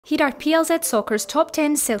Here are PLZ Soccer's top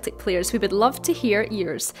 10 Celtic players we would love to hear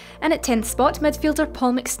yours. And at 10th spot, midfielder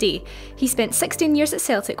Paul McStay. He spent 16 years at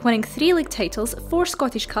Celtic, winning 3 league titles, 4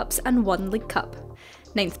 Scottish Cups and 1 League Cup.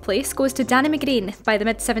 9th place goes to Danny McGrain. By the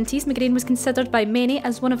mid-70s, McGrain was considered by many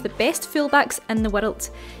as one of the best fullbacks in the world.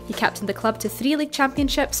 He captained the club to 3 league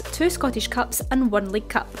championships, 2 Scottish Cups and 1 League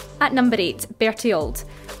Cup. At number 8, Bertie Auld.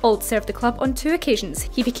 Auld served the club on 2 occasions.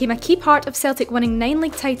 He became a key part of Celtic winning 9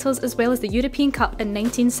 league titles as well as the European Cup in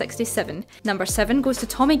 1967. Number 7 goes to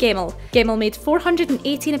Tommy Gemmell. Gemmell made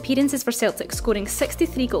 418 appearances for Celtic, scoring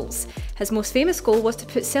 63 goals. His most famous goal was to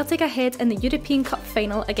put Celtic ahead in the European Cup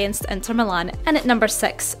final against Inter Milan. And at number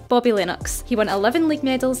 6, Bobby Lennox. He won 11 league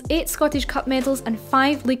medals, 8 Scottish Cup medals and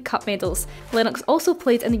 5 League Cup medals. Lennox also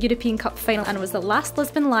played in the European Cup final and was the last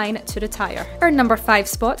Lisbon Lion to retire. Our number 5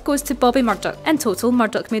 spot goes to Bobby Murdoch. In total,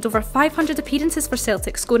 Murdoch made over 500 appearances for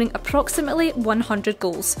Celtic, scoring approximately 100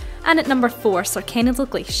 goals. And at number 4, Sir Kenny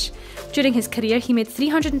Dalglish. During his career, he made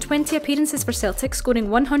 320 appearances for Celtic, scoring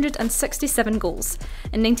 167 goals.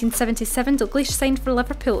 In 1977, Dalglish signed for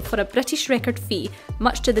Liverpool for a British record fee,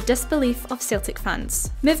 much to the disbelief of Celtic fans.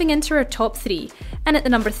 Moving into our top 3, and at the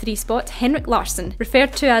number 3 spot, Henrik Larsson.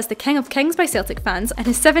 Referred to as the King of Kings by Celtic fans, in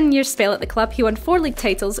his 7-year spell at the club he won 4 league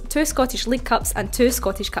titles, 2 Scottish League Cups and 2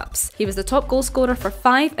 Scottish Cups. He was the top goal scorer for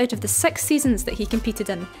 5 out of the 6 seasons that he competed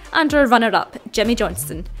in. And our runner-up, Jimmy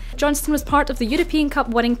Johnstone. Johnstone was part of the European Cup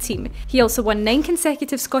winning team. He also won 9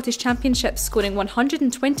 consecutive Scottish championships, scoring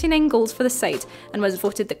 129 goals for the side, and was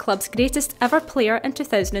voted the club's greatest ever player in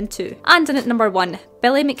 2002. And in at number 1,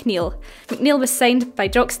 Billy McNeill. McNeill was signed by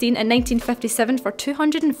Droghstein in 1957 for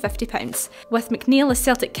 £250. With McNeill as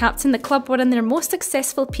Celtic captain, the club were in their most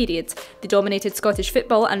successful period. They dominated Scottish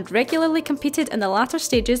football and regularly competed in the latter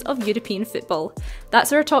stages of European football.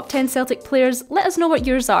 That's our top 10 Celtic players. Let us know what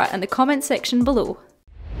yours are in the comment section below.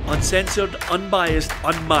 Uncensored, unbiased,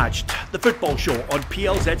 unmatched. The Football Show on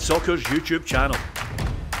PLZ Soccer's YouTube channel.